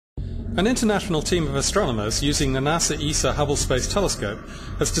An international team of astronomers using the NASA ESA Hubble Space Telescope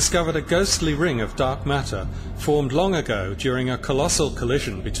has discovered a ghostly ring of dark matter formed long ago during a colossal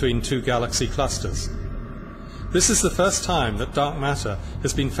collision between two galaxy clusters. This is the first time that dark matter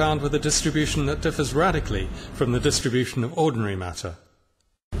has been found with a distribution that differs radically from the distribution of ordinary matter.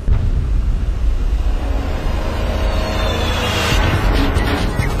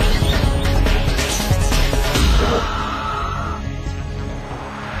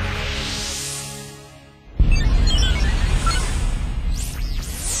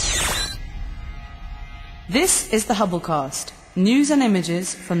 This is the Hubblecast, news and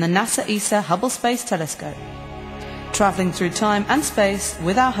images from the NASA ESA Hubble Space Telescope. Travelling through time and space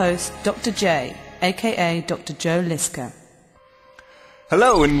with our host, Dr. J, aka Dr. Joe Liske.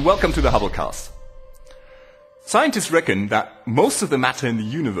 Hello and welcome to the Hubblecast. Scientists reckon that most of the matter in the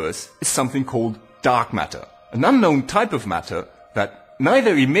universe is something called dark matter, an unknown type of matter that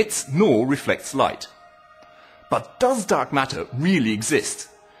neither emits nor reflects light. But does dark matter really exist?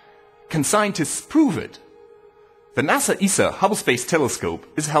 Can scientists prove it? The NASA ESA Hubble Space Telescope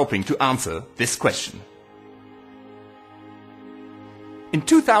is helping to answer this question. In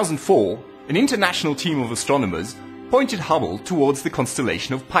 2004, an international team of astronomers pointed Hubble towards the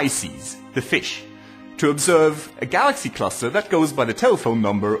constellation of Pisces, the fish, to observe a galaxy cluster that goes by the telephone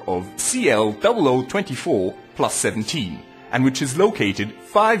number of CL0024+17 and which is located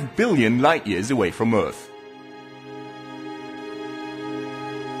 5 billion light-years away from Earth.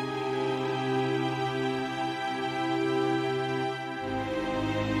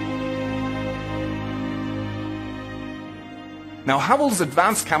 Now, Hubble's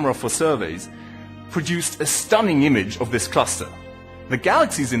advanced camera for surveys produced a stunning image of this cluster. The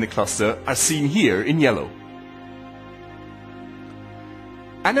galaxies in the cluster are seen here in yellow.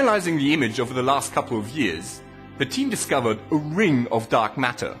 Analyzing the image over the last couple of years, the team discovered a ring of dark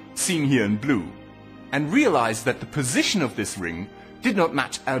matter, seen here in blue, and realized that the position of this ring did not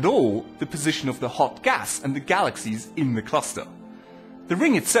match at all the position of the hot gas and the galaxies in the cluster. The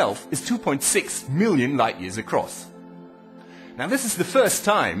ring itself is 2.6 million light-years across. Now, this is the first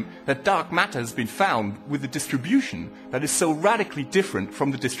time that dark matter has been found with a distribution that is so radically different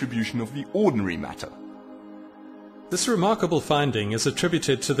from the distribution of the ordinary matter. This remarkable finding is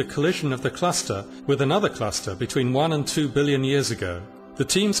attributed to the collision of the cluster with another cluster between 1 and 2 billion years ago. The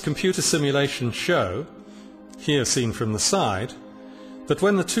team's computer simulations show, here seen from the side, that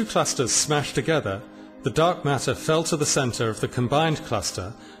when the two clusters smashed together, the dark matter fell to the center of the combined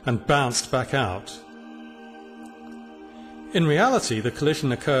cluster and bounced back out. In reality, the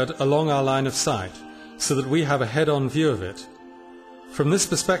collision occurred along our line of sight, so that we have a head-on view of it. From this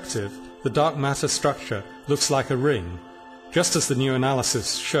perspective, the dark matter structure looks like a ring, just as the new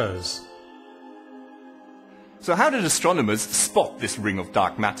analysis shows. So how did astronomers spot this ring of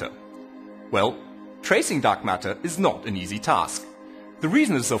dark matter? Well, tracing dark matter is not an easy task. The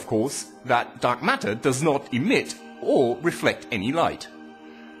reason is, of course, that dark matter does not emit or reflect any light.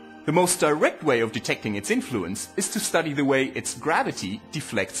 The most direct way of detecting its influence is to study the way its gravity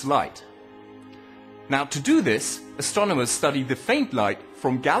deflects light. Now, to do this, astronomers study the faint light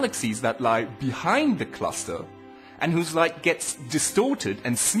from galaxies that lie behind the cluster and whose light gets distorted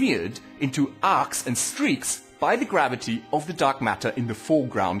and smeared into arcs and streaks by the gravity of the dark matter in the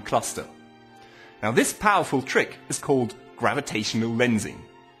foreground cluster. Now, this powerful trick is called gravitational lensing.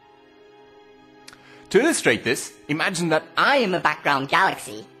 To illustrate this, imagine that I am a background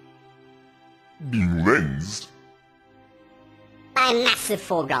galaxy being lensed by a massive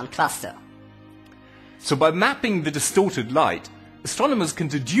foreground cluster. So by mapping the distorted light, astronomers can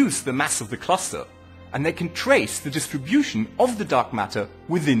deduce the mass of the cluster, and they can trace the distribution of the dark matter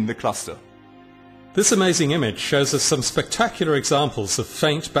within the cluster. This amazing image shows us some spectacular examples of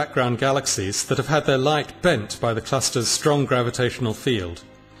faint background galaxies that have had their light bent by the cluster's strong gravitational field.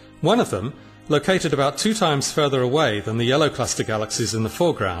 One of them, located about 2 times further away than the yellow cluster galaxies in the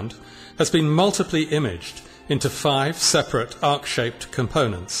foreground, has been multiply imaged into 5 separate arc-shaped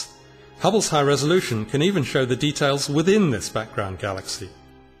components. Hubble's high resolution can even show the details within this background galaxy.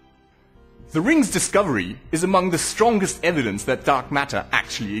 The ring's discovery is among the strongest evidence that dark matter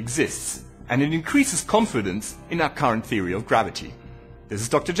actually exists, and it increases confidence in our current theory of gravity. This is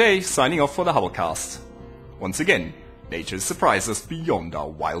Dr. J signing off for the Hubblecast. Once again, nature has surprised us beyond our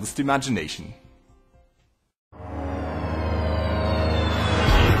wildest imagination.